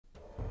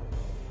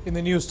In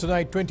the news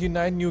tonight,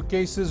 29 new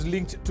cases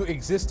linked to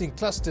existing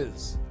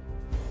clusters.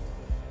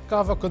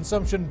 Kava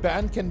consumption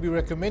ban can be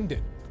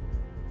recommended.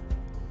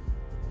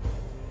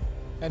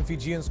 And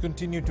Fijians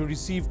continue to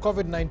receive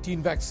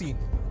COVID-19 vaccine.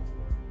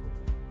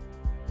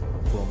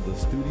 From the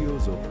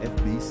studios of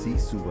FBC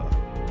Suva,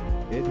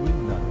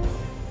 Edwin Nunn.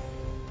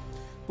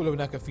 Pulau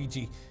Vinaka,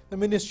 Fiji. The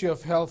Ministry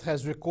of Health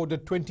has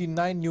recorded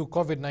 29 new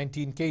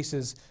COVID-19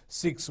 cases.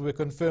 6 were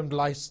confirmed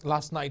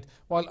last night,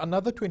 while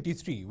another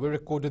 23 were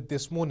recorded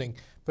this morning.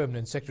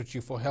 Permanent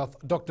Secretary for Health,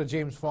 Dr.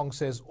 James Fong,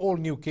 says all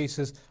new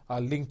cases are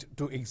linked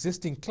to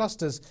existing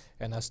clusters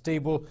and are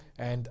stable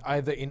and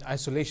either in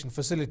isolation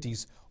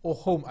facilities or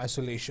home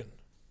isolation.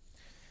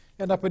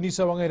 And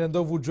Apanisa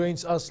Wangairandovu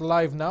joins us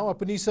live now.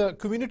 Apanisa,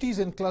 communities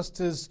and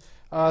clusters,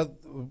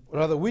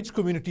 which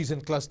communities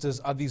and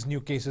clusters are these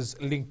new cases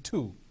linked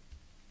to?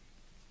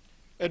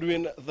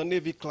 Edwin, the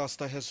Navy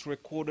cluster has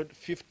recorded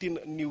 15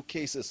 new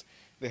cases.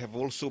 There have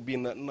also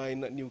been 9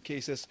 new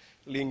cases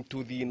linked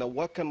to the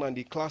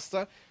Nawakanandi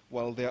cluster,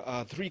 while there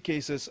are 3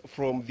 cases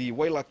from the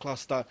Waila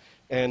cluster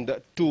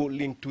and 2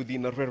 linked to the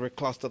Narere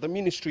cluster. The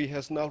ministry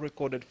has now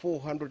recorded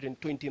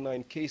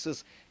 429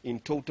 cases in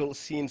total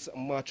since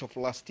March of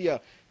last year,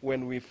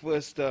 when we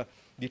first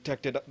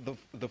detected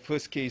the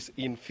first case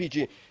in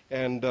Fiji.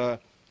 And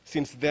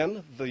since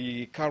then,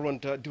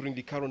 during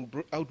the current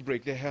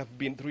outbreak, there have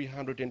been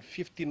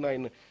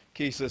 359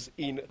 cases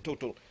in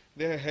total.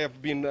 There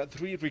have been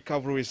 3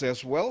 recoveries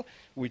as well,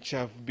 which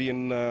have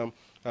been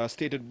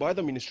stated by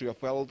the Ministry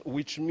of Health,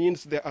 which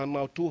means there are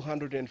now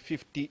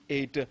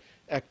 258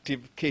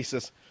 active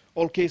cases.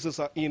 All cases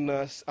are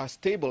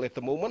stable at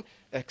the moment,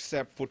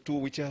 except for 2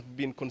 which have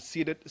been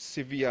considered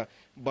severe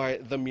by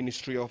the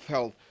Ministry of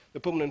Health. The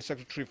Permanent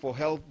Secretary for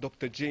Health,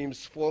 Dr.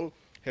 James Fong,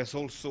 has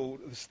also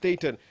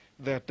stated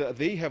that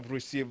they have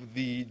received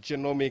the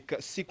genomic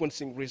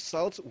sequencing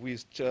results,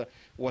 which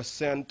was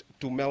sent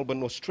to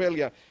Melbourne,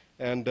 Australia,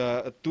 and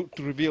to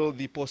reveal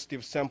the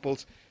positive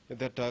samples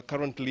that are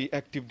currently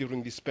active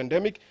during this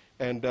pandemic.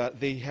 And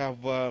they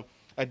have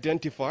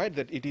identified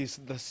that it is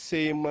the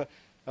same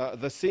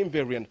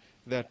variant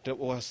that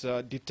was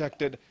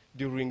detected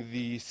during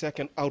the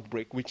second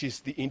outbreak, which is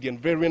the Indian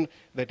variant,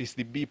 that is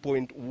the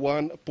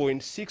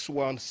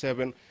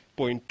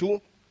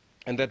B.1.617.2,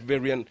 and that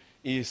variant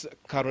is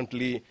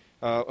currently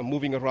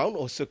moving around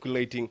or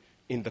circulating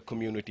in the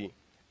community.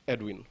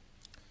 Edwin.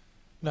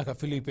 Naka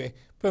Felipe,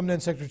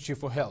 Permanent Secretary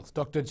for Health,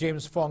 Dr.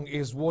 James Fong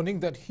is warning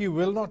that he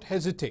will not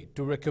hesitate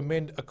to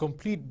recommend a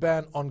complete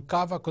ban on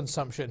kava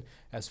consumption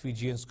as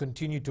Fijians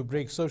continue to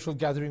break social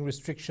gathering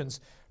restrictions.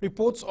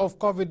 Reports of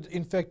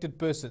COVID-infected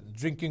persons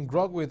drinking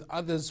grog with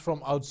others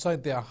from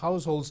outside their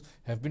households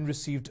have been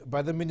received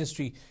by the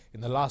ministry.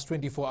 In the last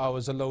 24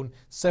 hours alone,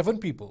 7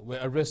 people were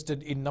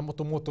arrested in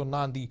Namotomoto,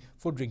 Nandi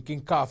for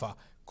drinking kava.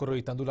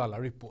 Koroi Tandulala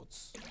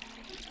reports.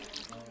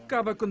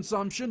 Kava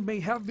consumption may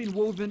have been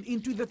woven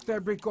into the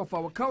fabric of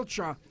our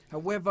culture.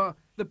 However,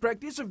 the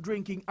practice of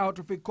drinking out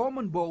of a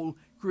common bowl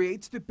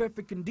creates the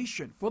perfect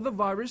condition for the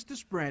virus to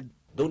spread.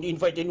 Don't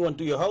invite anyone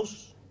to your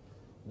house.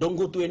 Don't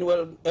go to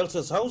anyone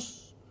else's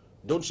house.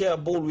 Don't share a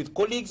bowl with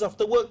colleagues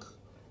after work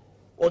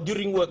or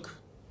during work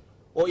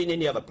or in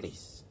any other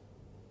place.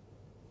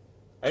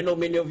 I know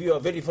many of you are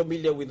very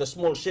familiar with the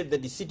small shed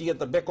that is sitting at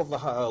the back of the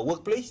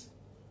workplace,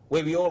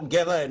 where we all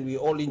gather and we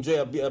all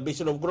enjoy a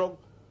basin of grog.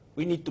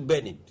 We need to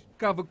ban it.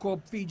 Kava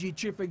Corp Fiji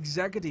Chief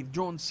Executive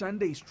John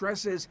Sunday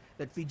stresses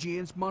that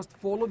Fijians must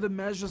follow the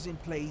measures in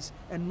place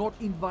and not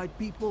invite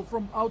people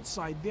from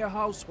outside their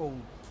household.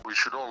 We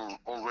should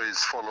always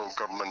follow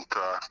government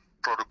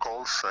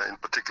protocols, in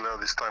particular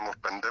this time of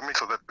pandemic,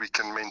 so that we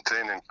can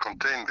maintain and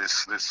contain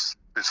this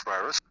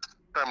virus.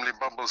 Family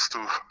bubbles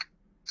to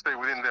stay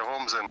within their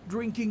homes. And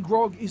drinking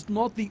grog is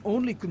not the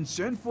only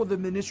concern for the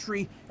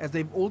ministry, as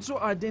they've also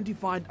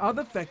identified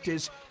other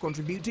factors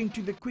contributing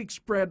to the quick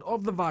spread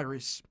of the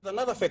virus.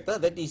 Another factor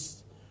that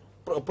is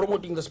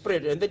promoting the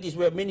spread, and that is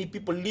where many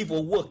people live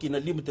or work in a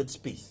limited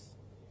space.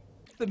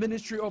 The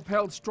Ministry of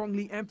Health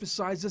strongly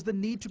emphasizes the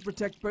need to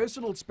protect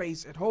personal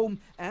space at home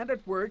and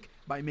at work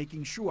by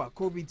making sure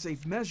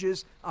COVID-safe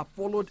measures are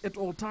followed at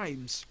all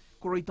times.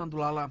 Koroi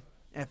Tandulala,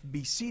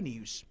 FBC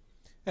News.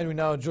 And we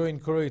now join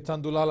Koroi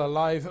Tandulala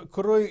live.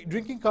 Koroi,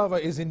 drinking kava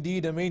is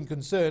indeed a main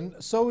concern.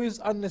 So is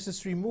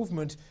unnecessary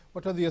movement.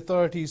 What are the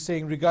authorities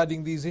saying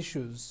regarding these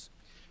issues?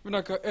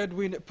 Vinaka,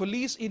 Edwin,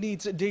 police in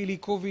its daily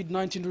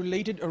COVID-19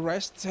 related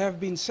arrests have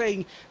been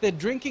saying that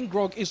drinking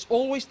grog is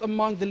always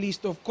among the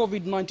list of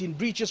COVID-19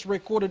 breaches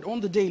recorded on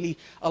the daily,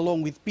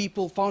 along with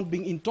people found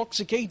being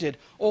intoxicated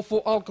or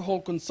for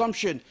alcohol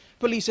consumption.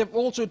 Police have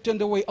also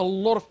turned away a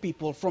lot of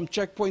people from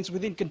checkpoints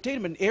within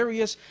containment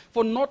areas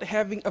for not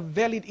having a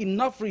valid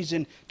enough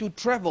reason to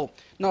travel.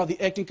 Now, the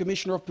Acting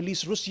Commissioner of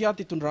Police,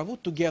 Rusiati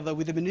Tunravu, together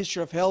with the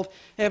Ministry of Health,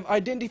 have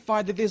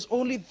identified that there's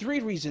only 3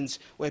 reasons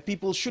where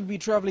people should be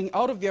traveling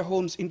out of their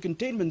homes in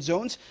containment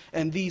zones,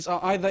 and these are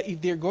either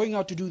if they're going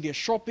out to do their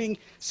shopping,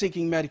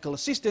 seeking medical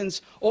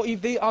assistance, or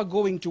if they are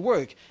going to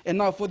work. And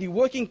now for the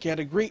working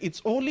category,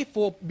 it's only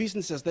for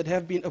businesses that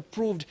have been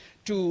approved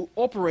to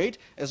operate,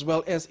 as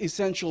well as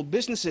essential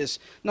businesses.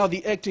 Now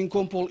the acting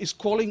Kompol is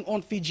calling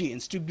on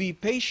Fijians to be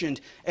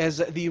patient as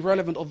the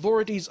relevant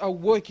authorities are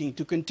working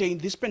to contain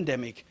this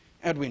pandemic.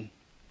 Edwin.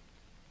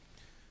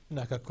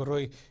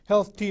 Nakakoroi.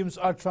 Health teams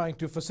are trying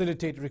to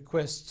facilitate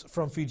requests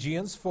from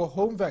Fijians for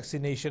home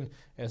vaccination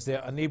as they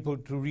are unable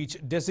to reach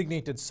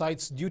designated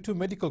sites due to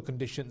medical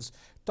conditions.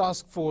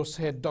 Task Force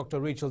head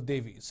Dr. Rachel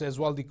Davey says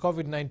while the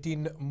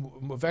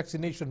COVID-19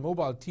 vaccination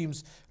mobile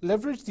teams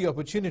leverage the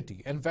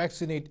opportunity and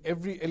vaccinate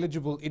every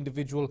eligible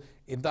individual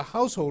in the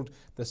household,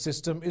 the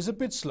system is a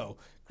bit slow.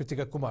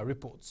 Kritika Kumar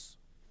reports.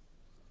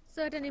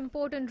 Certain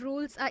important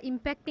rules are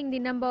impacting the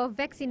number of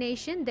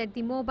vaccination that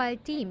the mobile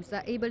teams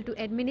are able to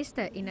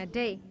administer in a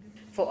day.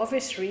 For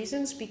obvious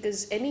reasons,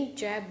 because any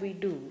jab we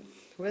do,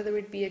 whether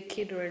it be a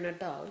kid or an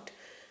adult,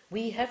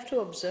 we have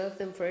to observe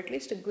them for at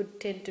least a good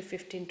 10 to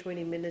 15,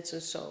 20 minutes or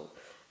so,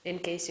 in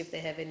case if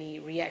they have any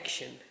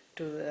reaction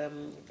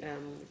to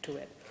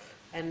it.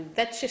 And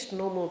that's just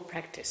normal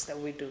practice that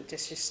we do,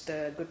 just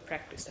good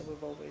practice that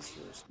we've always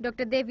used.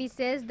 Dr. Devi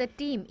says the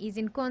team is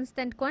in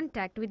constant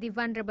contact with the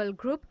vulnerable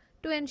group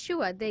to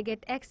ensure they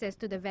get access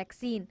to the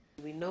vaccine.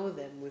 We know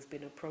them, we've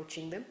been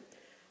approaching them.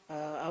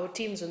 Our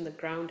teams on the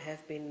ground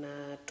have been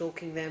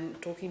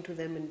talking to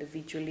them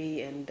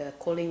individually and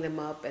calling them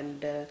up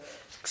and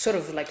sort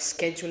of like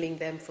scheduling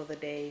them for the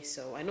day.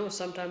 So I know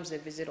sometimes they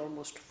visit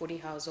almost 40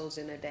 households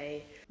in a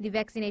day. The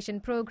vaccination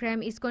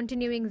program is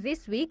continuing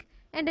this week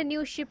and a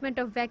new shipment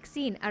of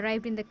vaccine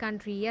arrived in the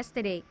country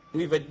yesterday.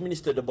 We've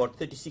administered about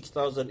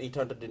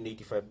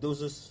 36,885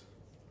 doses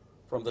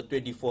from the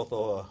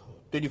 24th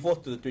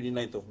to the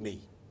 29th of May.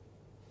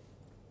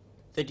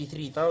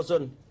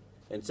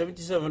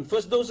 33,077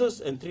 first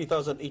doses and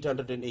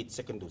 3,808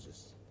 second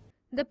doses.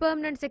 The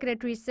Permanent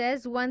Secretary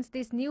says once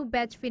this new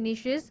batch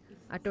finishes,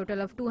 a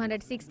total of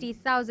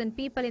 260,000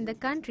 people in the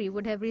country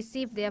would have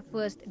received their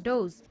first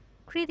dose.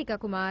 Kritika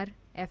Kumar,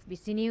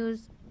 FBC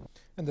News.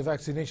 And the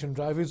vaccination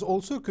drive is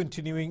also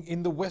continuing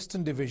in the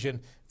Western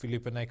Division.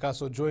 Felipe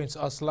Naikaso joins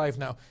us live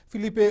now.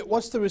 Felipe,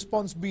 what's the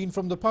response been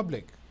from the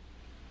public?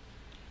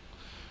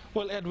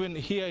 Well, Edwin,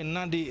 here in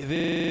Nadi,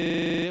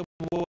 they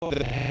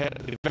had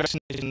the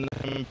vaccination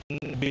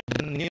been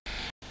done.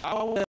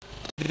 Our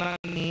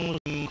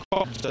non-Muslim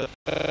clubs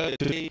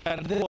today,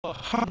 and there were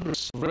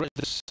hundreds of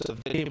residents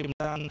that came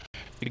down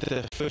with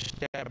the first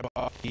jab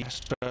of the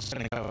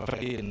AstraZeneca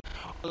vaccine.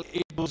 Well,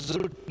 it was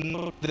good to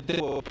note that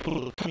there were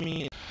people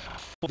coming in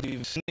for the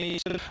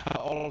vaccination,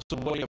 also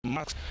wearing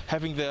masks,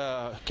 having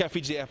the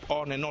CareFiji app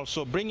on, and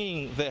also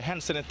bringing the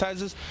hand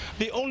sanitizers.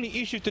 The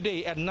only issue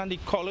today at Nandi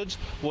College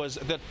was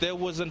that there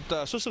wasn't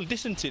social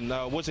distancing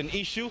was an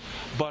issue,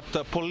 but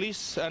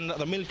police and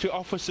the military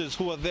officers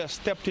who were there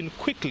stepped in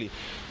quickly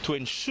to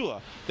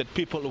ensure that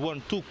people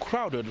weren't too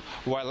crowded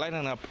while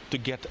lining up to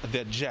get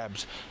their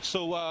jabs.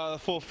 So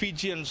for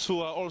Fijians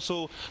who are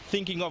also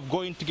thinking of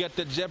going to get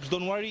their jabs,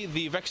 don't worry,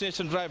 the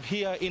vaccination drive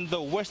here in the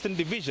Western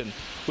Division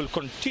will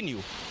continue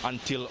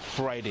until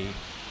Friday.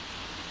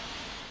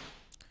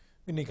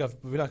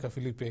 Vilaka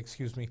Felipe,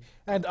 excuse me.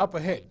 And up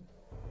ahead,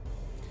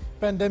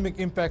 pandemic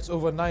impacts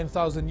over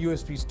 9,000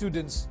 USP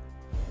students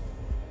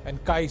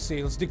and Kai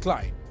sales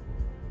decline.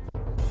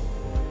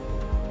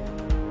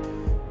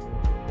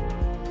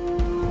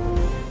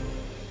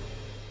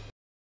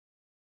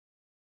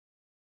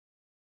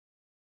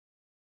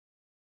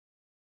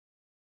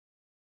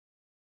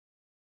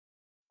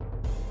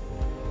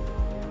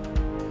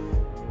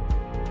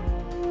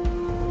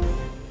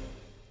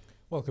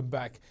 Welcome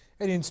back.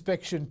 An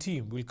inspection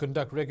team will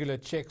conduct regular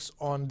checks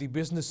on the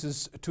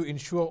businesses to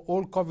ensure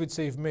all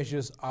COVID-safe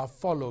measures are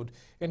followed.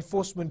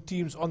 Enforcement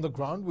teams on the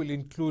ground will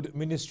include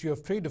Ministry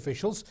of Trade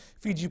officials,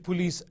 Fiji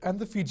Police and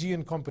the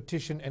Fijian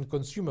Competition and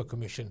Consumer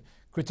Commission.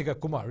 Kritika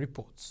Kumar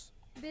reports.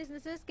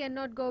 Businesses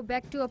cannot go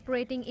back to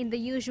operating in the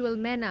usual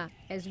manner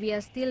as we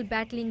are still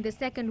battling the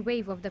second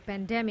wave of the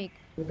pandemic.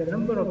 With a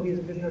number of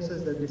these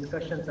businesses, the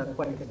discussions are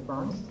quite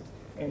advanced.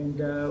 And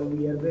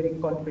we are very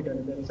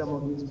confident that some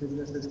of these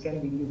businesses can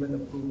be given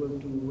approval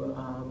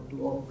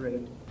to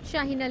operate.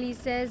 Shaheen Ali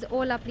says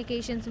all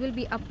applications will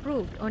be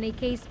approved on a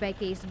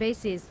case-by-case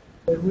basis.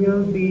 We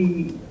will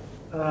be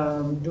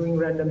doing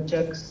random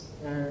checks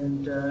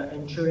and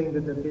ensuring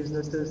that the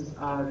businesses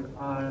are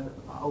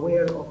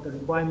aware of the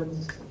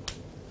requirements.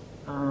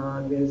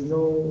 There's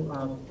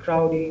no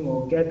crowding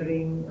or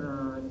gathering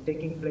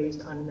taking place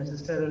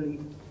unnecessarily.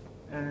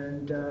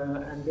 And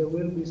there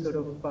will be sort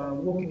of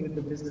working with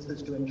the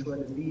businesses to ensure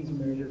that these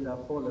measures are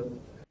followed.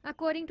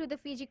 According to the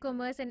Fiji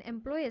Commerce and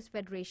Employers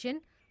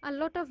Federation, a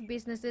lot of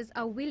businesses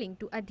are willing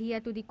to adhere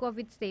to the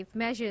COVID-safe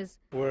measures.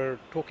 We're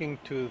talking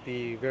to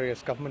the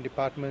various government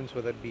departments,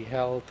 whether it be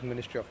Health,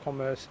 Ministry of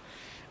Commerce,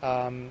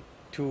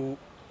 to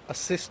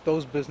assist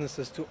those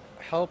businesses to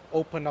help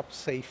open up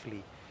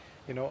safely.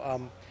 You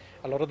know,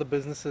 a lot of the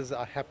businesses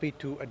are happy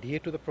to adhere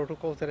to the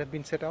protocols that have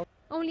been set out.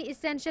 Only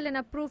essential and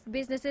approved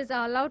businesses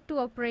are allowed to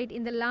operate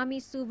in the Lami,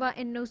 Suva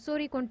and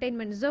Nosori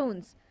containment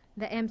zones.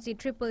 The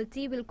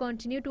MCTTT will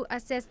continue to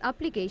assess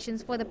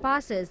applications for the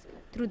passes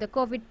through the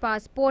COVID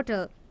Pass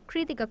portal.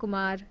 Kritika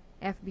Kumar,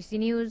 FBC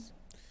News.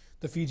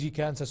 The Fiji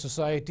Cancer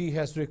Society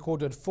has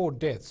recorded 4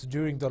 deaths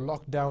during the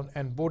lockdown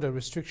and border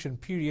restriction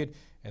period,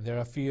 and there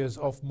are fears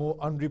of more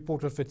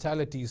unreported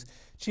fatalities.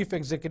 Chief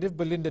Executive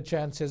Belinda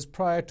Chan says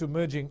prior to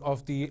merging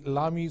of the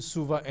Lami,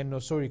 Suva and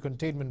Nosori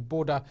containment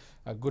border,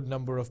 a good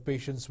number of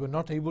patients were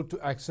not able to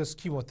access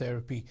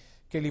chemotherapy.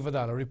 Kelly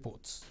Vadala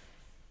reports.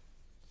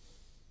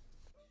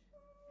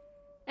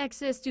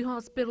 Access to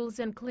hospitals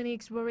and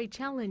clinics were a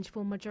challenge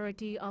for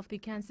majority of the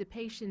cancer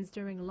patients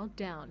during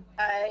lockdown.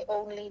 I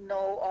only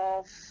know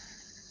of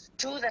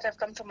 2 that have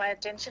come to my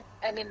attention,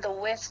 and in the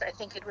West, I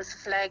think it was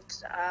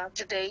flagged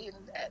today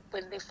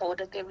when they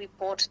forwarded their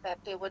report that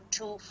there were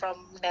 2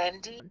 from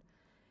Nandi.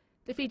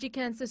 The Fiji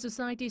Cancer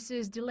Society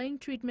says delaying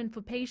treatment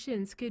for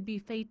patients could be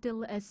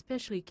fatal,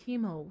 especially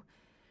chemo.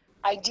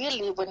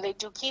 Ideally, when they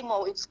do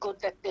chemo, it's good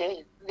that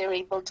they're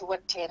able to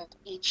attend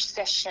each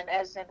session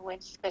as and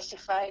when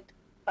specified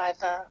by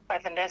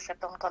the nurse at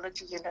the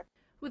oncology unit.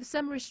 With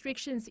some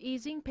restrictions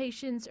easing,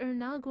 patients are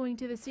now going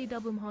to the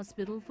CWM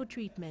hospital for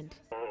treatment.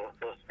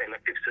 Those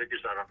elective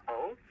surgeries are on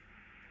hold,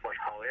 but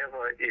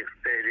however, if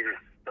there is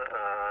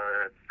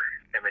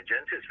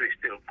emergencies, we're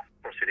still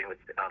proceeding with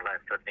our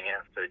life-threatening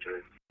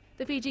surgeries.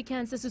 The Fiji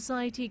Cancer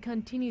Society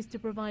continues to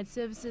provide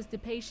services to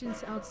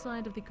patients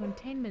outside of the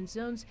containment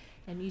zones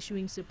and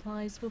issuing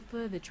supplies for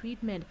further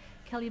treatment.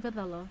 Kelly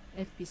Vadala,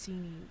 FBC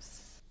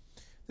News.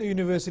 The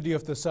University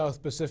of the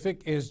South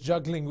Pacific is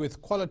juggling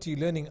with quality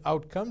learning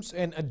outcomes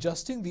and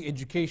adjusting the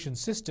education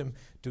system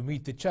to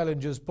meet the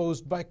challenges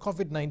posed by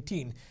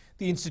COVID-19.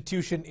 The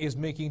institution is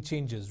making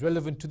changes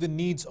relevant to the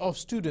needs of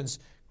students.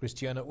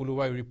 Christiana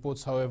Uluwai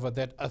reports, however,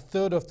 that a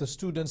third of the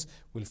students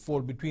will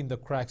fall between the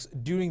cracks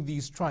during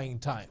these trying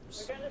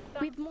times.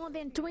 With more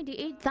than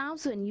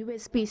 28,000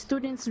 USP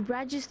students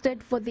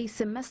registered for the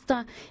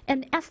semester,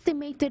 an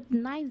estimated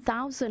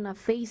 9,000 are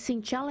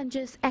facing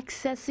challenges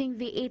accessing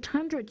the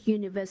 800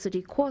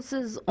 university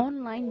courses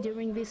online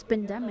during this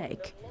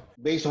pandemic.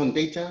 Based on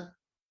data,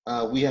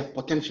 we have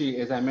potentially,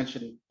 as I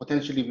mentioned,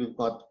 we've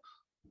got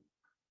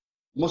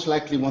most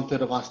likely 1/3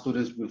 of our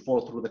students will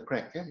fall through the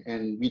crack,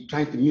 and we're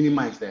trying to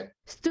minimize that.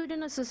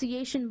 Student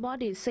association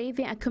bodies say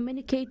they are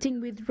communicating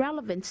with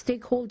relevant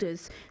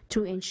stakeholders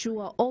to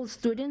ensure all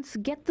students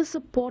get the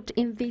support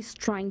in these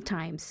trying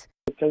times.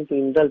 We're trying to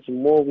indulge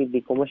more with the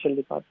commercial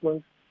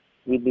department,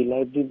 with the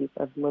library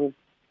department,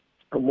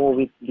 more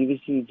with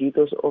DVC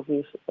GTO's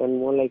office, and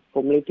more like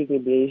formulating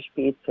with the ASP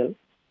itself.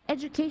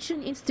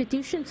 Education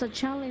institutions are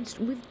challenged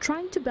with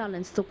trying to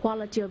balance the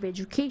quality of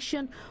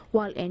education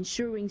while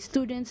ensuring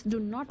students do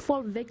not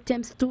fall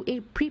victims to a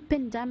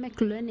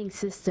pre-pandemic learning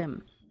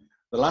system.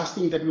 The last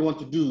thing that we want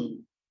to do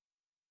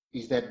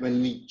is that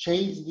when we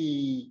change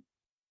the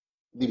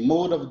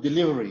mode of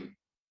delivery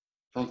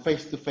from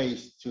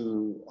face-to-face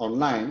to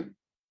online,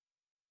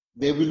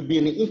 there will be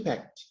an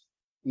impact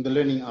in the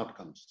learning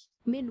outcomes.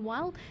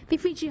 Meanwhile, the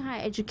Fiji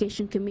Higher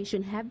Education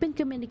Commission have been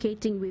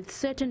communicating with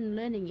certain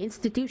learning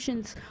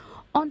institutions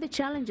on the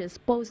challenges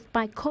posed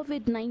by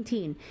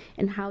COVID-19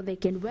 and how they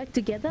can work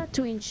together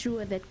to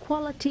ensure that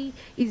quality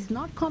is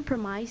not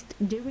compromised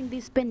during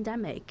this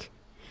pandemic.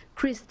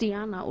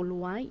 Christiana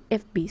Uluwai,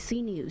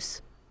 FBC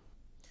News.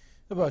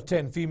 About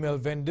 10 female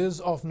vendors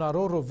of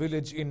Naroro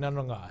village in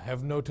Nanonga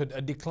have noted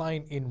a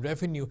decline in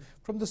revenue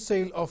from the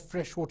sale of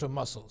freshwater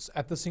mussels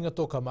at the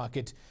Singatoka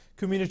market.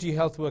 Community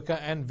health worker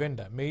and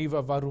vendor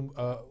Meiva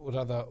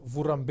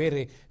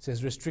Vurambere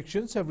says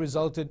restrictions have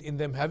resulted in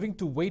them having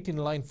to wait in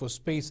line for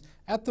space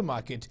at the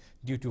market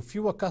due to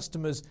fewer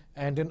customers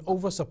and an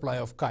oversupply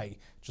of kai.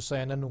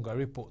 Josiah Nanunga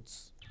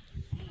reports.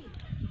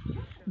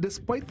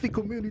 Despite the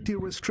community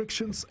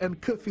restrictions and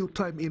curfew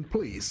time in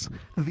place,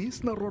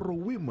 these Naroro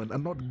women are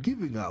not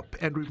giving up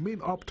and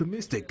remain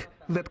optimistic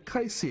that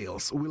kai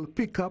sales will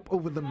pick up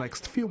over the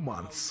next few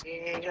months.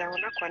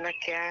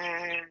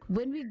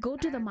 When we go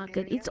to the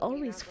market, it's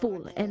always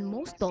full and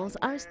most stalls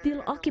are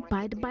still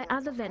occupied by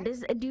other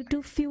vendors due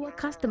to fewer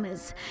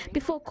customers.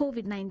 Before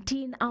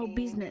COVID-19, our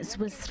business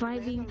was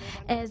thriving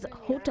as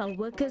hotel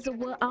workers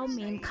were our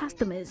main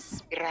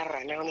customers.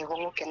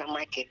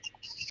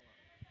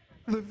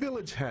 The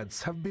village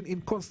heads have been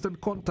in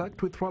constant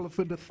contact with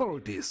relevant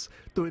authorities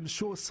to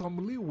ensure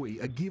some leeway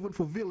are given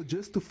for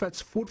villagers to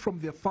fetch food from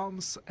their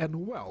farms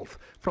and wealth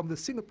from the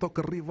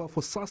Singatoka River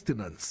for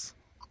sustenance.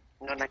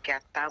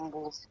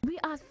 We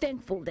are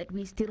thankful that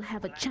we still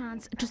have a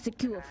chance to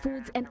secure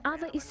foods and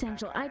other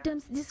essential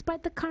items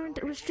despite the current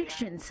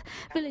restrictions.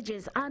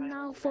 Villagers are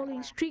now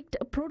following strict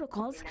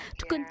protocols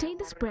to contain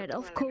the spread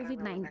of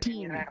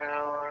COVID-19.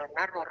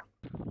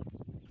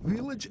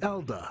 Village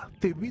elder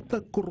Tevita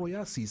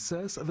Kuroyasi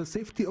says the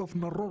safety of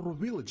Naroro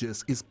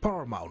villagers is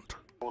paramount.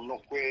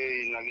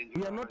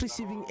 We are not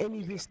receiving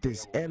any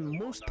visitors and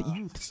most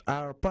youths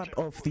are part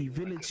of the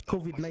village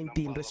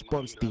COVID-19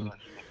 response team.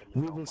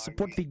 we will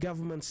support the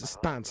government's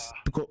stance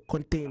to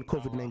contain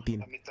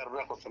COVID-19.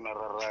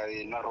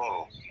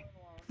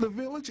 The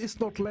village is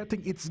not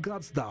letting its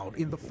guards down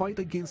in the fight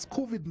against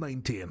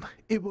COVID-19,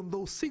 even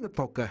though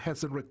Singatoka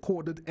hasn't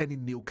recorded any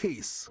new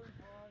case.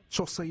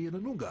 Chosai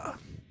Nanunga,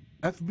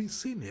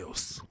 FBC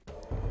News.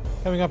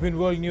 Coming up in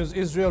world news,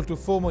 Israel to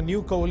form a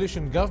new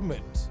coalition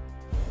government.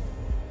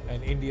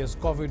 And India's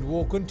COVID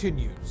war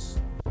continues.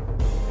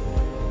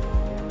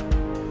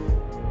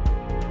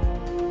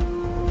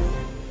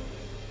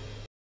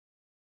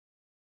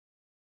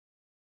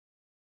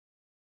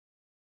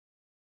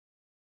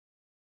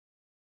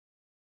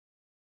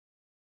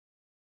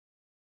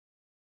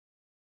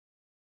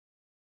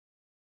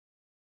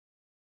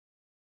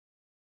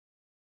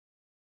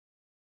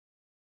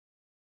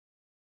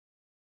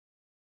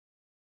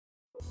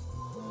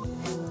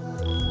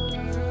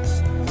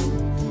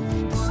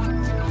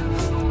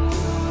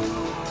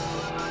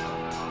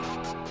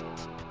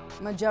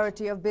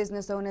 Majority of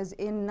business owners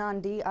in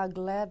Nandi are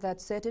glad that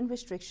certain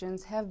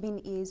restrictions have been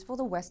eased for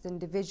the Western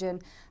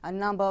Division. A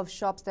number of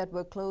shops that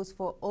were closed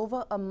for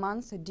over a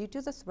month due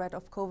to the threat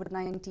of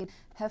COVID-19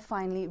 have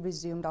finally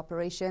resumed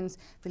operations.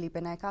 Felipe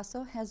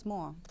Naikaso has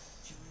more.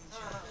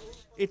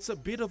 It's a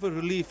bit of a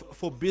relief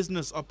for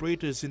business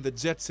operators in the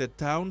jet-set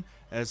town,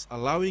 as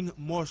allowing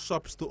more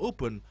shops to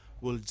open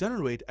will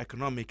generate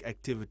economic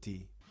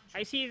activity.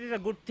 I see it is a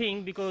good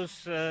thing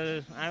because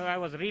I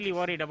was really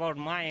worried about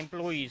my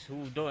employees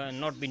who have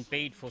not been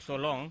paid for so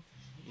long.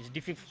 It's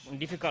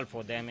difficult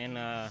for them and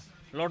a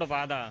lot of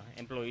other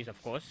employees, of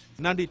course.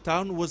 Nandi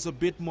town was a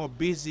bit more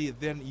busy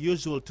than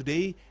usual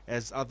today,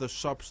 as other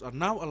shops are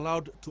now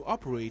allowed to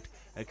operate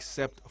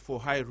except for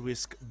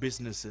high-risk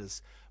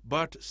businesses.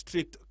 But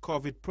strict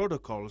COVID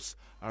protocols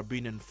are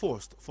being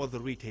enforced for the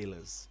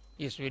retailers.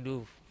 Yes, we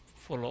do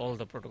follow all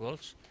the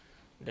protocols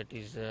that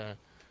is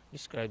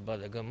described by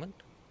the government.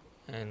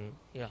 And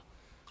yeah,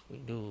 we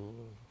do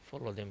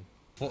follow them.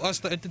 For us,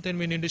 the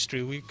entertainment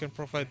industry, we can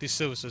provide these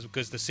services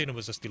because the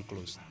cinemas are still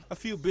closed. A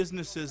few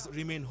businesses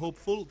remain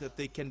hopeful that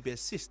they can be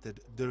assisted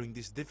during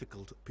this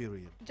difficult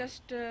period.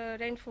 Just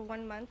rent for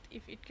 1 month,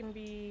 if it can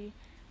be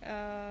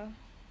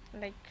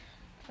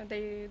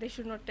they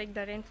should not take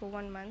the rent for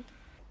 1 month.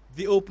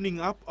 The opening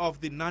up of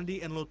the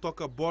Nandi and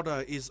Lautoka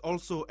border is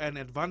also an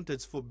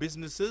advantage for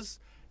businesses,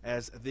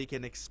 as they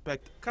can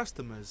expect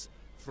customers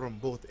from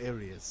both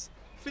areas.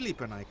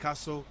 Felipe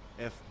Naikaso,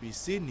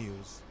 FBC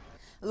News.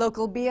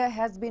 Local beer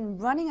has been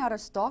running out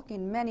of stock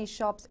in many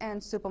shops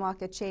and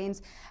supermarket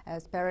chains,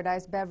 as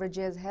Paradise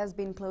Beverages has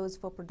been closed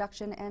for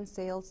production and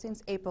sales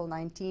since April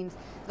 19th.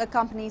 The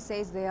company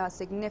says they are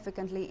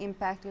significantly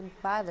impacted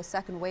by the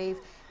second wave.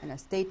 In a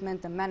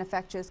statement, the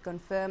manufacturers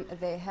confirm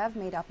they have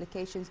made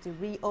applications to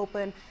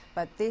reopen,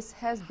 but this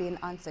has been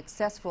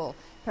unsuccessful.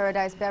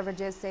 Paradise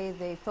Beverages say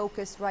their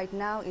focus right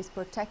now is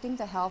protecting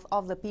the health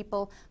of the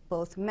people,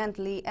 both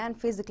mentally and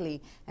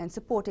physically, and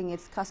supporting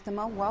its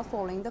customer while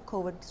following the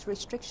COVID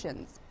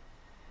restrictions.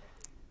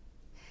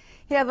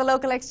 Here, the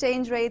local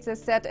exchange rates are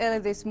set early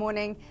this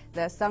morning.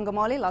 The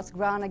Sangomoli lost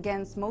ground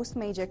against most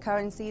major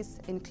currencies,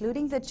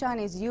 including the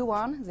Chinese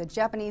yuan, the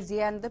Japanese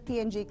yen, the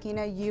PNG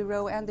kina,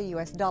 euro, and the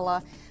US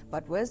dollar,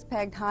 but was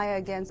pegged higher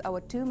against our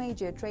two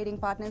major trading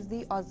partners,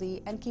 the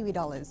Aussie and Kiwi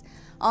dollars.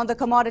 On the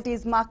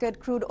commodities market,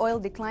 crude oil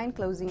declined,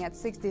 closing at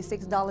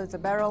 $66 a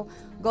barrel.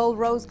 Gold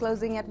rose,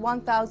 closing at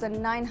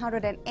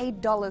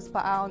 $1,908 per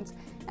ounce,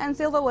 and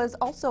silver was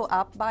also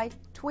up by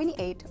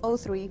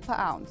 $28.03 per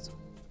ounce.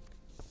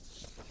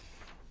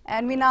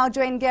 And we now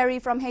join Gary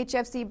from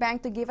HFC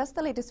Bank to give us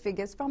the latest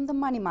figures from the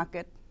money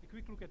market. A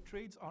quick look at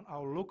trades on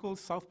our local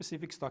South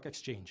Pacific Stock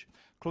Exchange.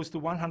 Close to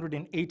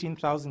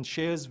 118,000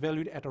 shares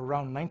valued at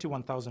around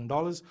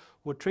 $91,000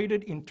 were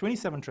traded in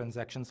 27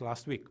 transactions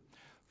last week.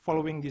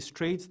 Following these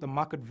trades, the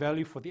market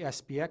value for the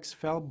SPX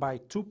fell by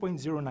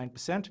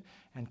 2.09%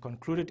 and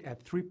concluded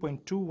at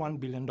 $3.21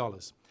 billion.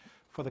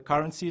 For the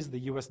currencies, the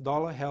US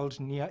dollar held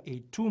near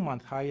a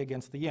 2-month high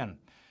against the yen.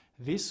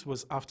 This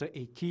was after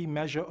a key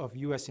measure of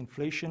U.S.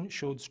 inflation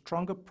showed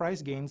stronger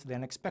price gains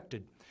than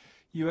expected.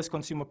 U.S.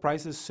 consumer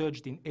prices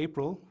surged in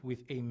April,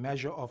 with a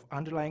measure of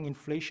underlying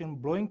inflation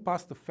blowing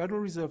past the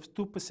Federal Reserve's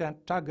 2%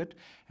 target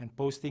and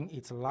posting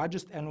its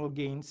largest annual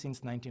gain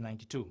since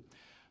 1992.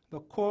 The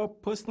core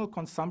personal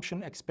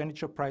consumption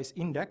expenditure price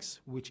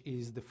index, which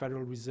is the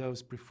Federal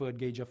Reserve's preferred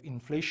gauge of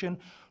inflation,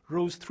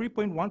 rose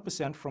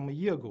 3.1% from a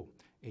year ago,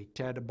 a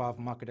tad above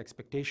market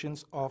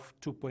expectations of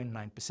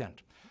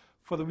 2.9%.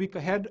 For the week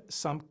ahead,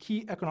 some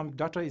key economic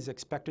data is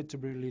expected to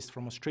be released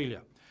from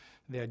Australia.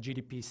 Their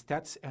GDP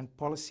stats and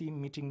policy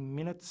meeting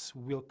minutes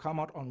will come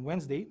out on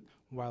Wednesday,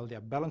 while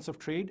their balance of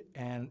trade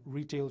and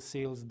retail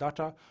sales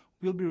data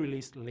will be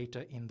released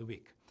later in the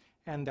week.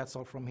 And that's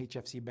all from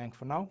HFC Bank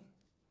for now.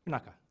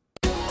 Vinaka.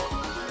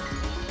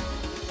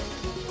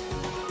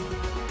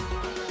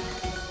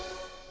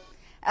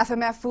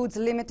 FMF Foods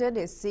Limited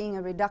is seeing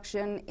a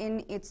reduction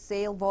in its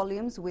sale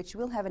volumes, which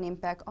will have an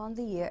impact on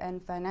the year-end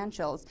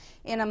financials.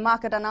 In a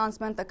market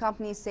announcement, the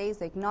company says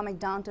the economic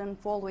downturn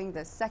following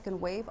the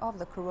second wave of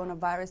the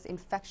coronavirus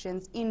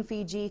infections in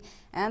Fiji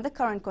and the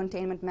current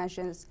containment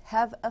measures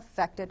have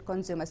affected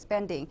consumer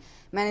spending.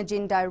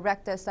 Managing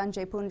Director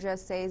Sanjay Punja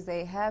says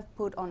they have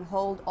put on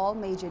hold all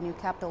major new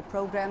capital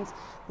programs.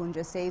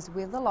 Punja says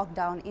with the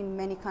lockdown in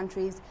many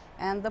countries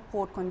and the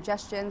port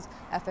congestions,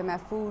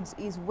 FMF Foods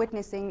is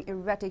witnessing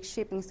erratic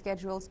shipping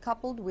schedules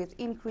coupled with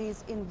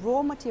increase in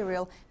raw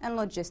material and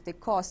logistic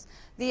costs.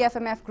 The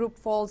FMF group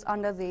falls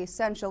under the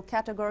essential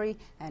category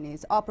and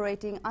is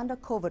operating under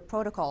COVID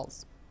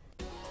protocols.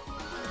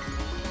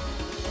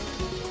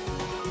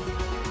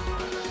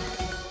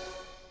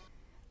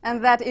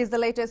 And that is the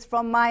latest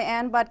from my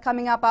end, but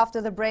coming up after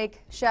the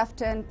break, chef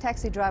turned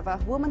taxi driver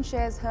woman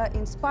shares her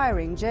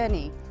inspiring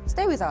journey.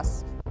 Stay with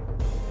us.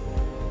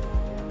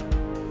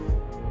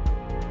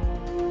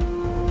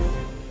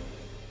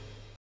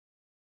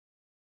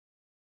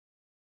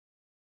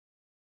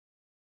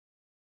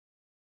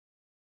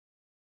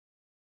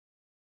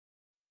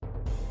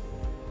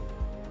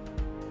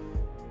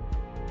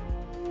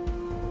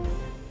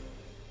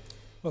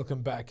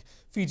 Welcome back.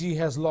 Fiji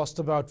has lost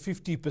about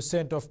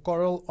 50% of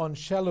coral on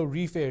shallow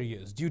reef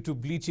areas due to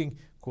bleaching,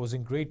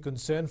 causing great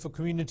concern for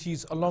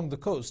communities along the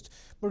coast.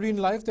 Marine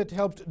life that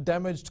helped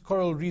damaged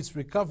coral reefs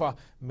recover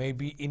may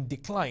be in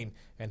decline,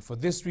 and for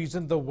this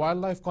reason, the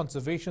Wildlife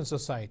Conservation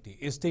Society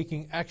is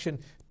taking action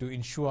to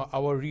ensure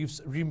our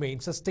reefs remain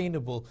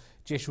sustainable.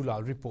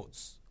 Jeshulal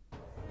reports.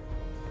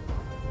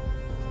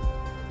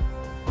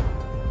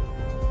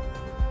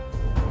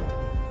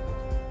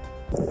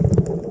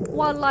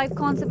 Wildlife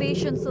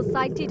Conservation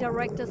Society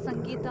Director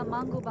Sangeeta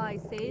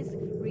Mangubai says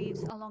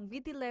reefs along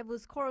Viti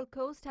Levu's coral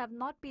coast have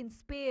not been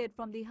spared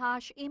from the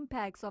harsh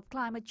impacts of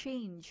climate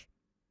change.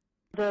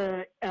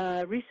 The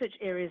research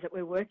areas that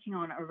we're working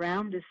on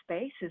around this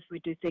space is we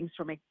do things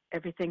from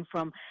everything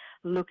from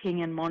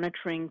looking and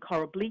monitoring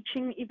coral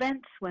bleaching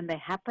events when they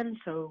happen,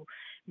 so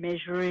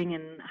measuring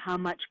and how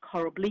much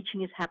coral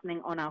bleaching is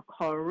happening on our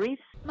coral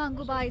reefs.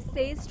 Mangubai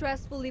says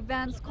stressful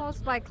events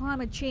caused by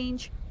climate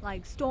change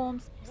like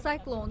storms,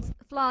 cyclones,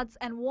 floods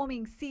and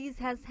warming seas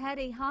has had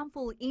a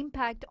harmful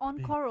impact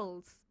on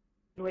corals.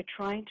 We're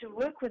trying to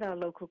work with our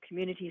local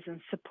communities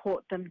and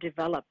support them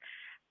develop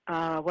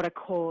what are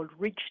called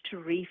reach to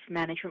reef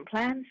management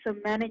plans, so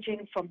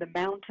managing from the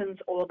mountains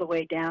all the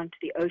way down to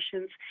the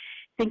oceans,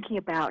 thinking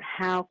about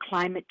how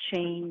climate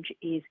change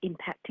is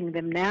impacting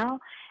them now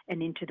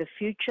and into the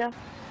future.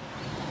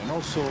 And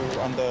also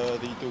under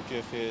the Itoke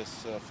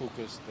Affairs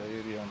focused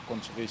area on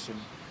conservation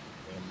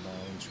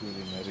and ensuring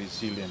a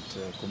resilient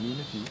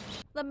community.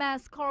 The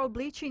mass coral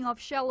bleaching of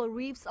shallow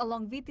reefs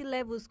along Viti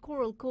Levu's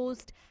coral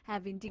coast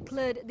have been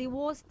declared the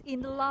worst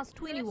in the last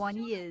 21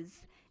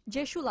 years.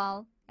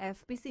 Jeshulal,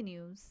 FBC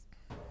News.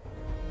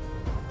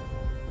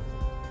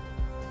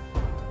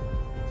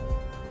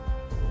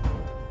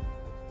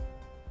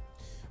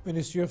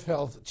 Ministry of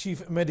Health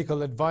Chief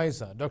Medical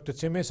Advisor Dr.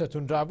 Chemesa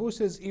Tundrabu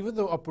says even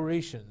though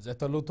operations at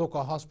the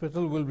Lautoka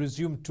Hospital will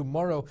resume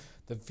tomorrow,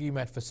 the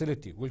VMAT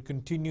facility will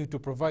continue to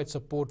provide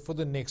support for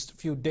the next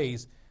few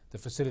days. The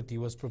facility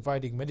was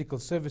providing medical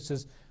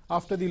services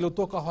after the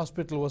Lautoka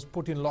Hospital was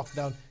put in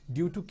lockdown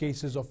due to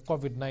cases of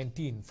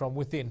COVID-19 from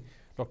within.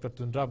 Dr.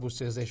 Tundrabu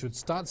says they should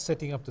start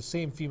setting up the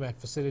same VMAT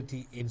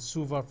facility in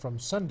Suva from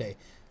Sunday.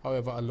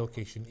 However, a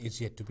location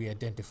is yet to be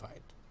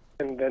identified.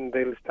 And then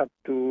they'll start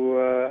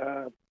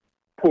to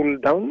pull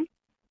down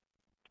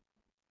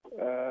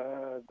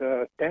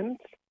the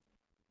tents,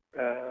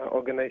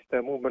 organize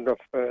the movement of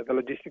the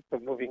logistics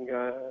of moving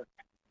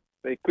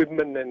the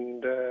equipment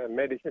and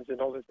medicines and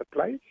all the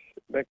supplies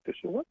back to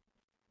Suva.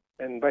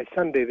 And by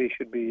Sunday, they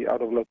should be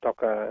out of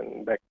Lautoka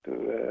and back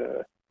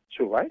to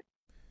Suva.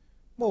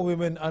 More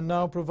women are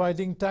now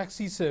providing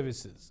taxi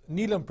services.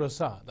 Neelam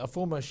Prasad, a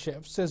former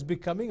chef, says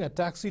becoming a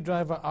taxi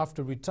driver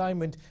after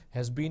retirement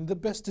has been the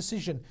best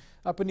decision.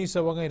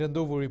 Apanisa Wangai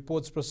Randovo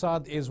reports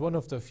Prasad is one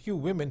of the few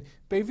women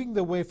paving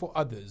the way for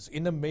others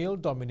in a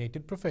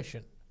male-dominated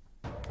profession.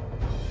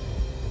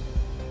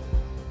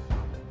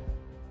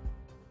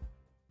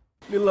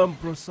 Neelam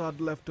Prasad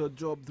left her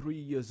job 3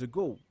 years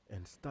ago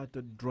and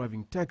started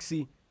driving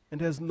taxi and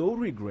has no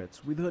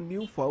regrets with her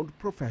newfound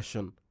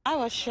profession. I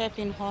was chef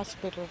in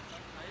hospital,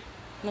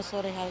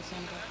 Nosori Health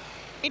Center.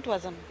 It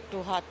wasn't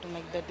too hard to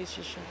make the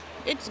decision.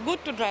 It's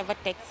good to drive a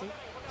taxi,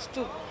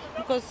 too,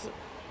 because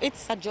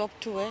it's a job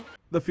too.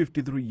 The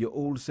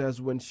 53-year-old says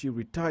when she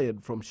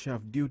retired from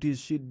chef duties,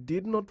 she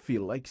did not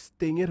feel like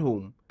staying at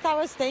home. I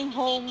was staying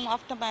home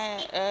after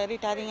my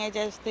retiring. I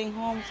just staying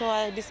home, so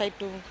I decided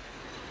to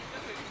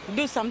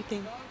do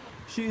something.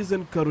 She is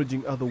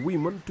encouraging other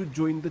women to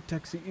join the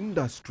taxi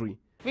industry.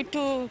 With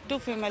two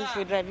females,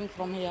 we're driving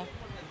from here.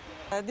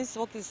 This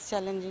work is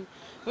challenging.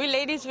 We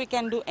ladies, we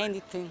can do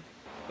anything.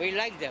 We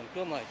like them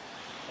too much.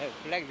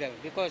 Like them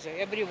because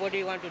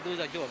everybody want to do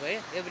the job.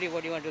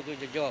 Everybody want to do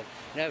the job.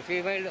 Now,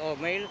 female or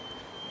male,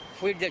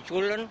 feed the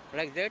children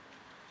like that,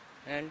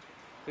 and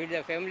feed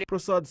the family.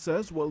 Prasad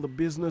says while the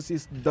business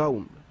is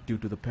down due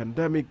to the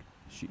pandemic,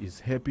 she is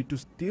happy to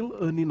still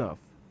earn enough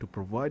to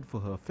provide for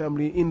her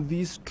family in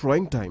these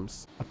trying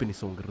times.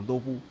 Apinisong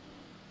Gerendopu,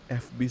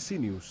 FBC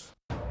News.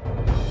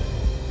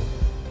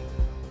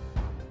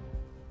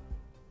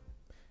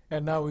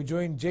 And now we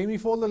join Jamie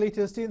for the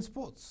latest in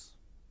sports.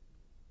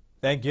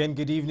 Thank you and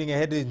good evening.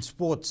 Ahead in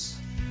sports,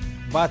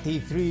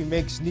 Mbati 3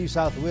 makes New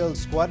South Wales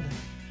squad.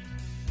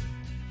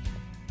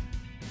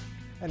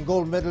 And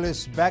gold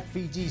medalists back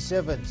Fiji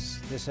Sevens.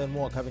 This and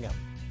more coming up.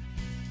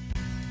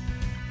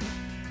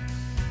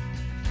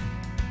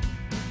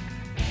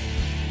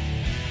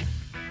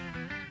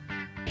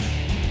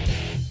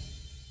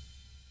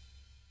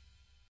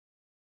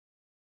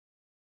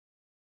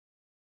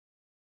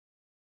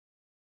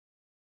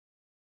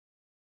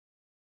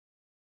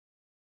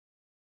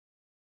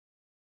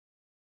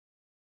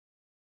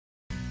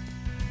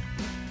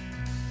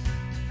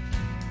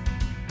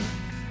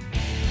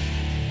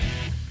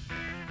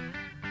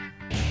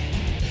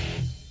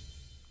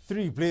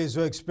 Three players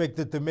who are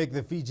expected to make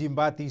the Fiji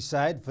Mbati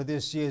side for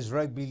this year's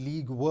Rugby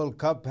League World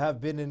Cup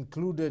have been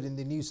included in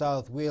the New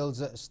South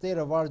Wales State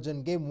of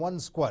Origin Game 1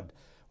 squad.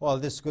 While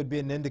this could be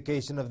an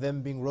indication of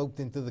them being roped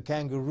into the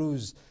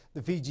Kangaroos,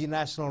 the Fiji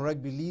National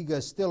Rugby League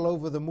is still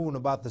over the moon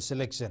about the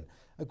selection.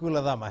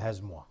 Aquila Dama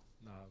has more.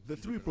 The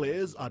three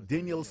players are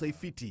Daniel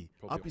Saifiti,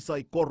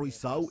 Apisai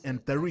Koroisau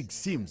and Tariq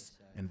Sims,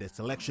 and their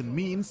selection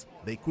means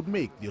they could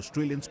make the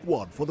Australian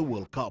squad for the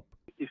World Cup.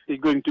 If they're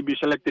going to be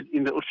selected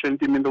in the Australian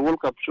team in the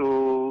World Cup,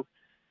 so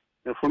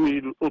for me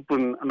it will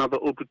open another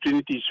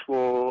opportunities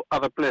for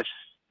other players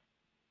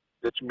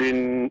that's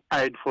been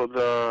eyed for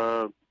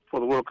the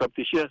World Cup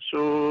this year.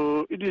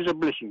 So it is a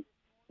blessing,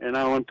 and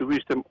I want to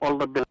wish them all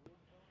the best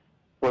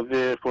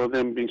for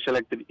them being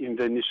selected in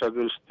the New South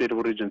Wales State of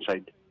Origin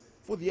side.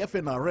 For the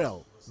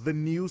FNRL, the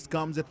news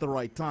comes at the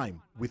right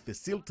time, with the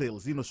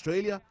Siltails in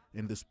Australia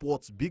and the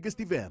sport's biggest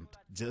event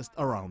just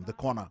around the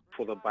corner.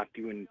 For the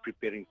Mbati when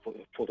preparing for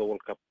the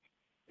World Cup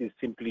is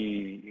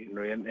simply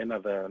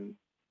another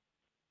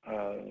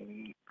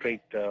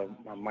great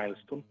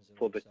milestone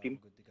for the team.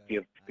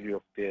 Three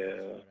of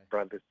their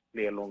brothers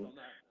play along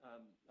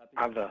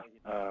other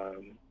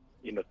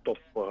top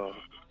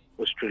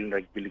Australian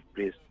rugby league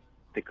players.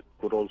 They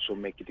could also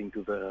make it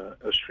into the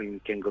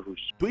Australian Kangaroos.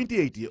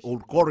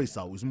 28-year-old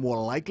Koroisau is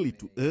more likely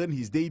to earn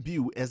his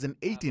debut as an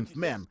 18th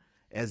man,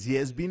 as he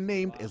has been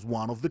named as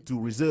one of the two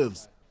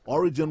reserves.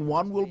 Origin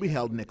 1 will be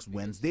held next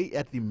Wednesday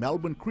at the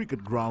Melbourne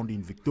Cricket Ground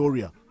in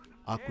Victoria.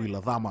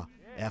 Aquila Dama,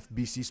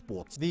 FBC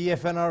Sports. The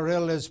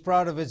FNRL is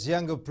proud of its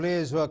younger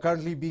players who are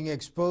currently being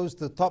exposed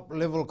to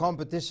top-level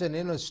competition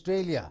in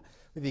Australia,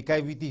 with the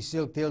Kaiviti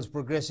Silktails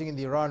progressing in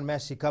the Iran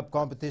Massey Cup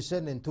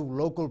competition and two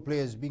local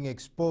players being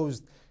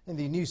exposed in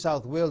the New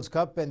South Wales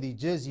Cup and the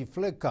Jersey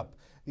Flag Cup.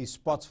 The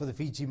spots for the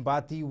Fiji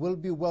Mbati will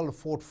be well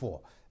fought for.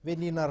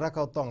 Venina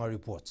Rakautonga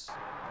reports.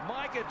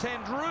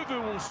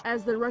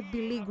 As the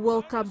Rugby League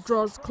World Cup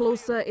draws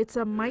closer, it's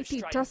a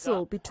mighty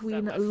tussle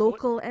between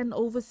local and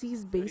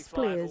overseas-based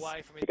players.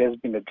 It has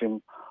been a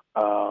dream,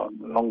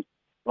 long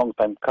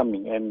time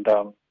coming, and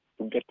to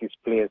get these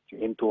players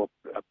into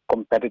a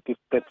competitive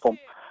platform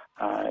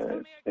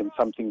and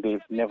something they've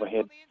never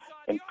had,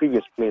 and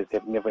previous players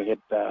have never had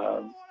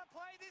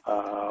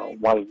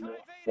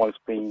while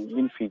playing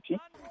in Fiji.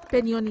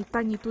 Penyoni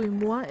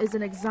Tangituimua is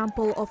an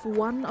example of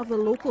one of the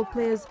local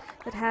players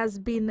that has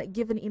been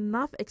given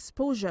enough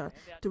exposure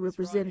to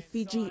represent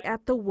Fiji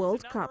at the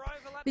World Cup.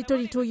 The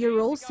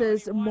 22-year-old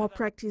says more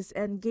practice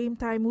and game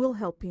time will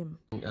help him.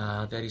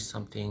 That is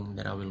something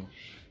that I will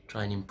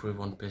try and improve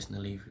on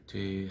personally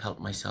to help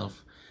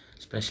myself,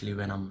 especially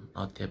when I'm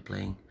out there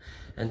playing.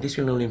 And this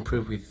will only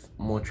improve with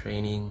more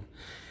training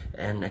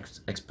and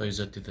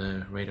exposure to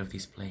the rate of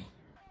this play.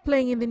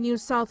 Playing in the New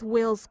South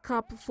Wales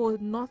Cup for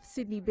North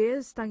Sydney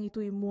Bears,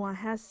 Tangituimua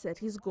has set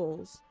his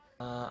goals.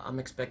 I'm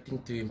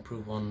expecting to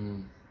improve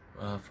on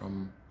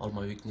from all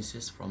my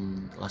weaknesses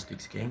from last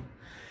week's game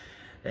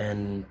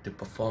and to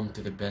perform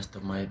to the best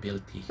of my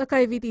ability. The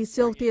Kaiviti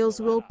Silktails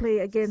will play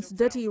against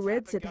Dirty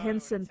Reds at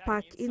Henson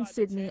Park in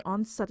Sydney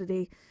on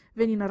Saturday.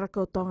 Venina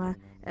Rakautonga,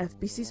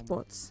 FBC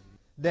Sports.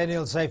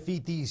 Daniel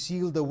Saifiti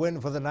sealed the win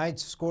for the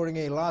Knights, scoring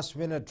a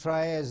last-minute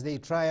try as they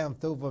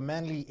triumphed over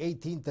Manly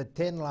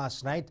 18-10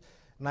 last night.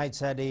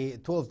 Knights had a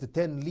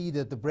 12-10 lead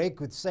at the break,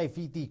 with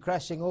Saifiti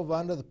crashing over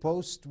under the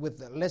post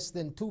with less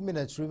than 2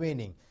 minutes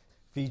remaining.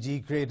 Fiji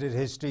created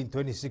history in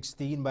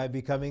 2016 by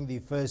becoming the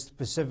first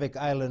Pacific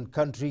Island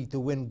country to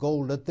win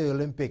gold at the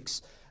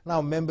Olympics. Now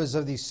members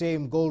of the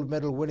same gold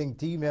medal winning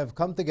team have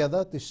come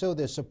together to show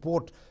their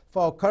support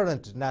for our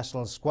current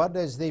national squad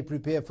as they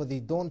prepare for the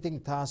daunting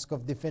task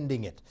of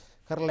defending it.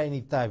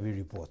 Karlaini Taiwi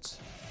reports.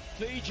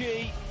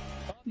 Fiji.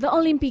 The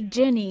Olympic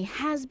journey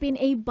has been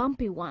a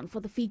bumpy one for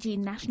the Fiji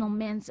national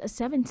men's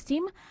sevens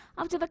team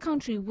after the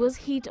country was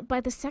hit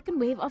by the second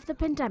wave of the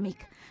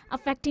pandemic,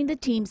 affecting the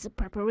team's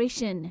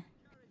preparation.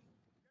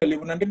 Over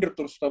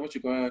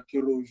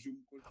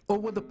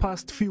the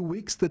past few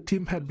weeks, the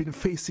team had been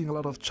facing a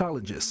lot of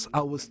challenges.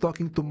 I was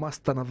talking to Mas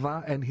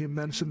Tanada and he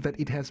mentioned that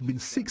it has been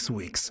 6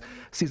 weeks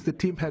since the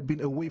team had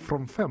been away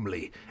from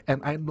family,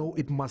 and I know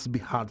it must be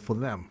hard for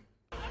them.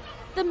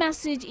 The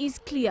message is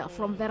clear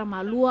from Vera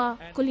Malua,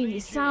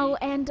 Kolinisau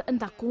and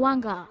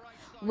Ndakuanga.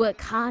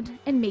 Work hard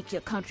and make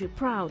your country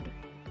proud.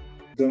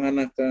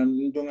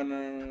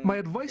 My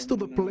advice to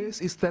the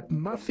players is that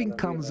nothing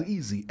comes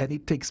easy and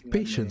it takes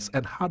patience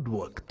and hard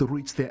work to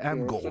reach their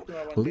end goal.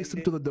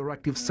 Listen to the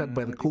directives set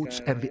by the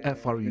coach and the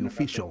FRU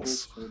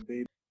officials.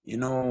 You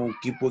know,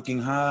 keep working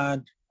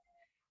hard,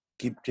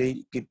 keep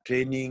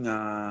training.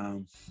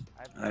 I'm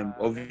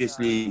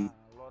obviously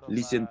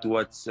listen to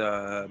what's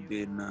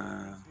been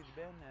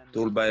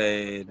told by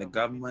the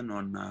government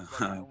on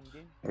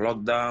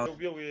lockdown.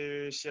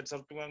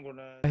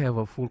 I have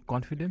a full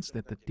confidence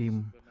that the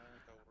team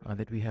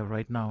that we have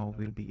right now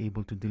will be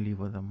able to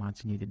deliver the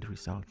much needed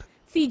result.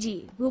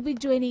 Fiji will be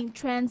joining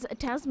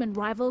trans-Tasman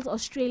rivals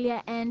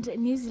Australia and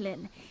New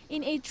Zealand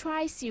in a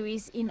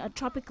tri-series in a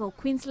tropical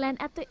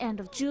Queensland at the end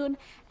of June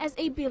as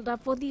a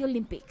build-up for the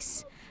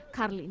Olympics.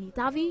 Carlini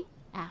Tavi,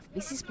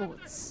 FBC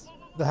Sports.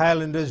 The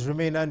Highlanders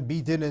remain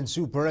unbeaten in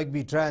Super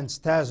Rugby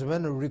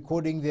Trans-Tasman,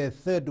 recording their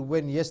 3rd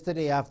win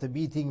yesterday after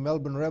beating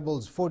Melbourne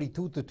Rebels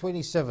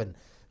 42-27.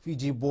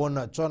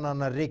 Fiji-born Chona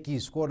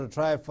Nareki scored a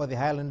try for the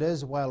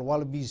Highlanders, while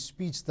Wallabies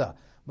speedster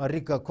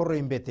Marika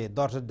Koroimbete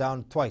dotted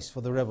down twice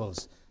for the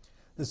Rebels.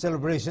 The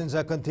celebrations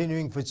are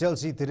continuing for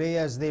Chelsea today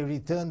as they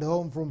returned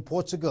home from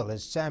Portugal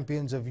as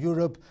champions of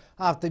Europe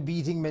after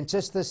beating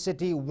Manchester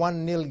City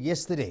 1-0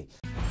 yesterday.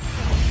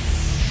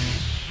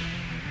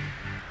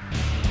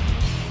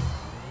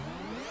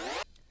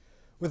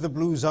 With the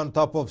Blues on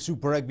top of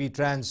Super Rugby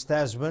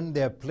Trans-Tasman,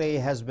 their play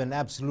has been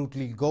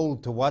absolutely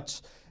gold to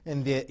watch.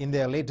 In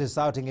their latest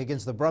outing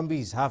against the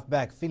Brumbies,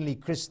 halfback Finlay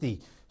Christie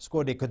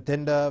scored a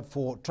contender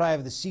for try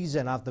of the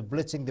season after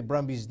blitzing the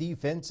Brumbies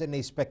defense in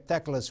a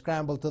spectacular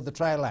scramble to the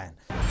try line.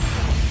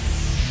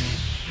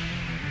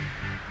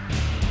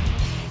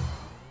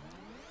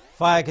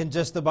 Fire can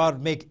just about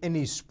make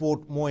any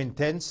sport more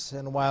intense,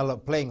 and while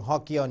playing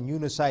hockey on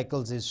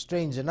unicycles is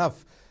strange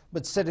enough,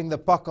 but setting the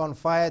puck on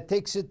fire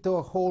takes it to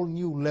a whole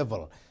new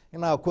level.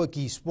 In our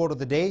quirky sport of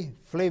the day,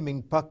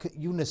 flaming puck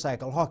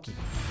unicycle hockey.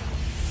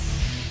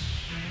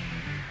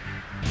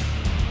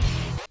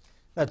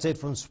 That's it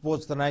from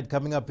Sports Tonight.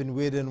 Coming up in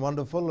Weird and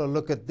Wonderful, a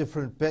look at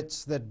different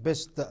pets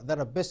that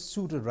are best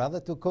suited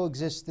to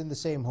coexist in the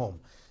same home.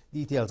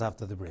 Details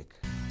after the break.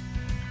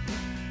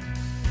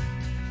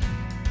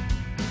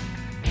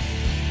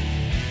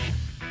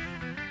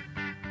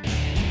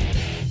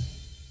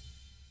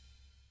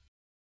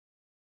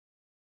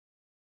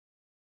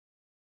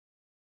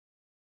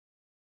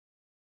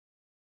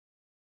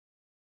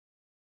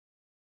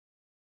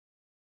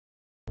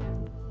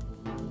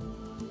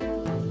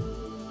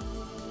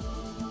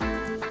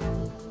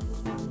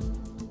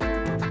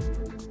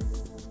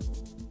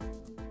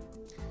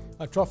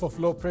 A trough of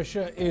low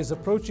pressure is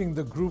approaching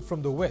the group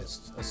from the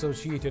west.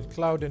 Associated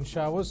cloud and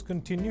showers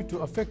continue to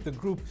affect the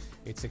group.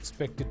 It's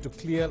expected to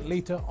clear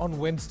later on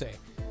Wednesday.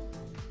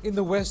 In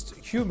the west,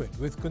 humid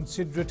with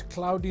considerate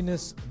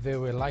cloudiness. There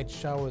were light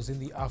showers in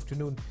the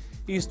afternoon.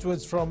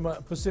 Eastwards from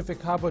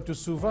Pacific Harbour to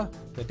Suva,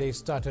 the day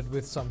started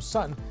with some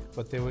sun,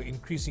 but there were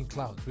increasing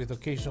clouds with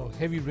occasional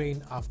heavy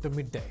rain after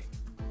midday.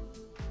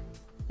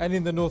 And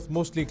in the north,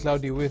 mostly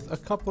cloudy with a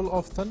couple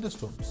of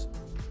thunderstorms.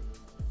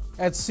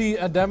 At sea,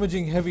 a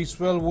damaging heavy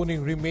swell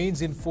warning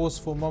remains in force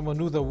for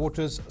Mamanuda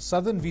waters,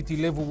 southern Viti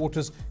Levu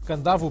waters,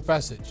 Kandavu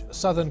Passage,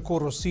 southern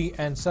Koro Sea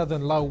and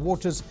southern Lau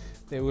waters.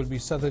 There will be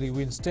southerly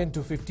winds 10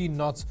 to 15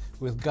 knots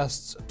with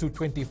gusts to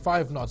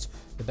 25 knots.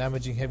 The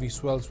damaging heavy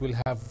swells will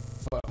have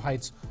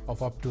heights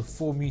of up to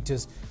 4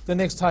 meters. The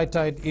next high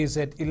tide is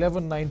at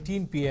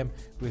 11:19 p.m.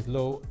 with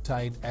low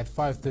tide at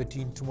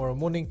 5:13 tomorrow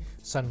morning.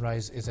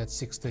 Sunrise is at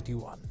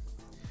 6:31.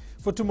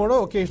 For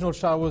tomorrow, occasional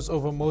showers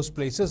over most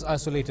places,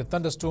 isolated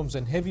thunderstorms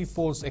and heavy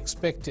falls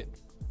expected.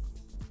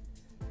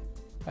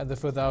 And the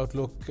further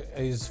outlook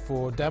is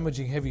for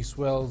damaging heavy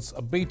swells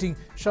abating,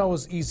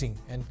 showers easing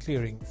and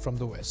clearing from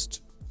the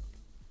west.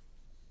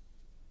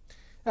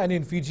 And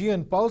in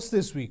Fijian Pulse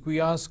this week, we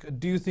ask,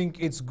 do you think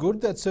it's good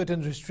that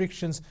certain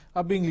restrictions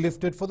are being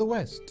lifted for the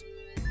West?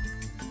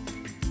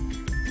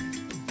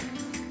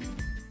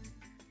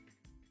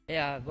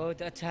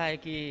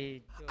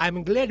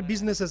 I'm glad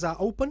businesses are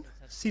open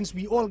since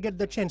we all get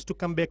the chance to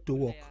come back to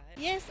work.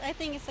 Yes, I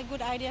think it's a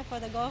good idea for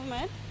the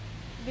government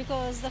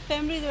because the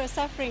families were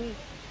suffering.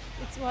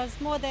 It was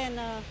more than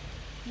a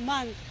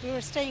month we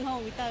were staying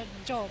home without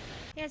a job.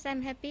 Yes,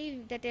 I'm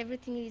happy that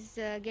everything is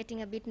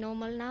getting a bit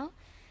normal now,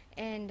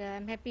 and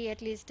I'm happy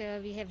at least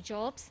we have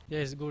jobs. Yeah,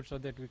 it's good so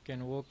that we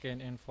can work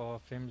and for our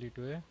family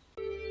too.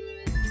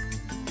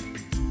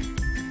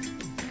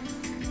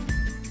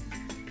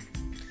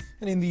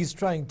 And in these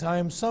trying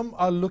times, some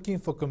are looking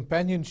for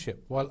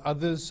companionship, while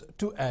others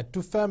to add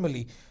to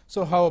family.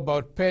 So how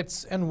about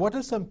pets? And what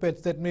are some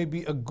pets that may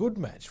be a good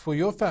match for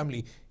your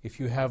family if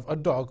you have a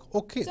dog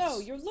or kids?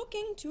 So you're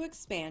looking to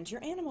expand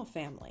your animal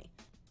family,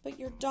 but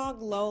your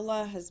dog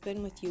Lola has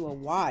been with you a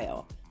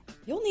while.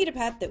 You'll need a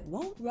pet that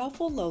won't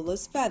ruffle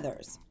Lola's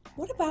feathers.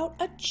 What about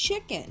a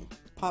chicken?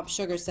 Pop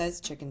Sugar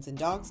says chickens and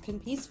dogs can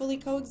peacefully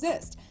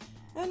coexist.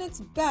 And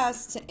it's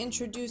best to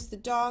introduce the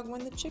dog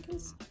when the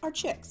chickens are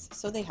chicks,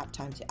 so they have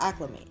time to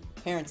acclimate.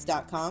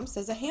 Parents.com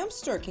says a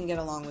hamster can get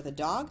along with a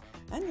dog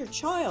and your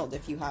child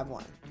if you have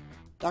one.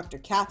 Dr.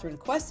 Catherine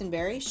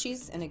Questenberry,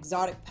 she's an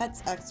exotic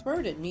pets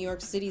expert at New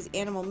York City's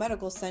Animal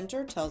Medical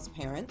Center, tells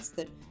parents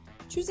that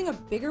choosing a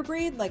bigger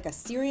breed like a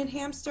Syrian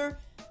hamster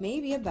may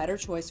be a better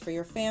choice for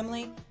your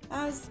family,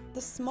 as the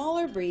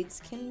smaller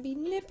breeds can be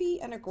nippy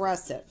and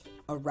aggressive.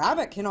 A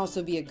rabbit can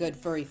also be a good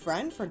furry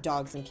friend for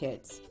dogs and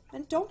kids.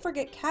 And don't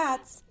forget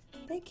cats,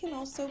 they can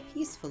also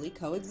peacefully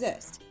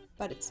coexist.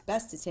 But it's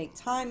best to take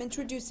time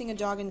introducing a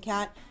dog and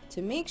cat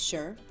to make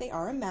sure they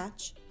are a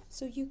match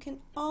so you can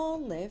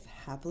all live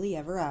happily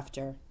ever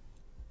after.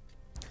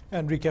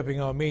 And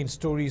recapping our main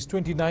stories,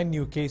 29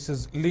 new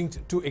cases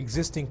linked to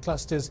existing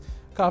clusters.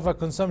 Kava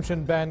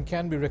consumption ban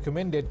can be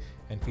recommended,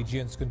 and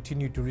Fijians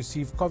continue to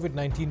receive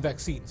COVID-19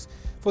 vaccines.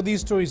 For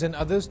these stories and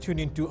others, tune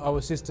into our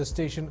sister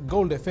station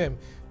Gold FM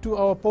to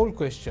our poll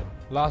question.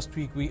 Last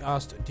week we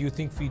asked, do you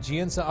think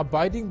Fijians are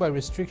abiding by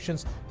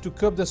restrictions to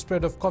curb the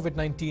spread of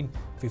COVID-19?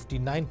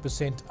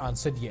 59%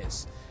 answered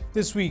yes.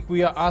 This week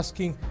we are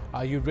asking,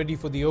 are you ready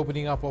for the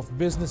opening up of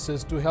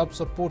businesses to help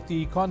support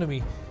the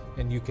economy?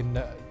 And you can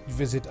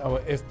visit our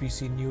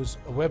FBC News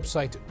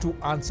website to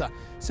answer.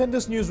 Send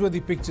us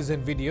newsworthy pictures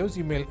and videos.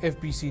 Email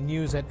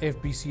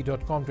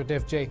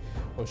fbcnews@fbc.com.fj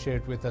or share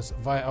it with us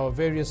via our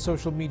various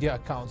social media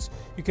accounts.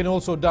 You can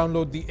also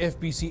download the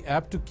FBC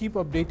app to keep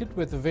updated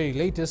with the very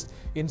latest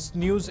in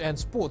news and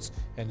sports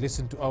and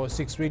listen to our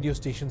 6 radio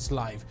stations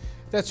live.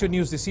 That's your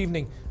news this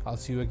evening. I'll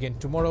see you again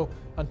tomorrow.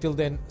 Until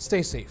then,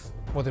 stay safe.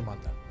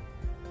 Modemanda.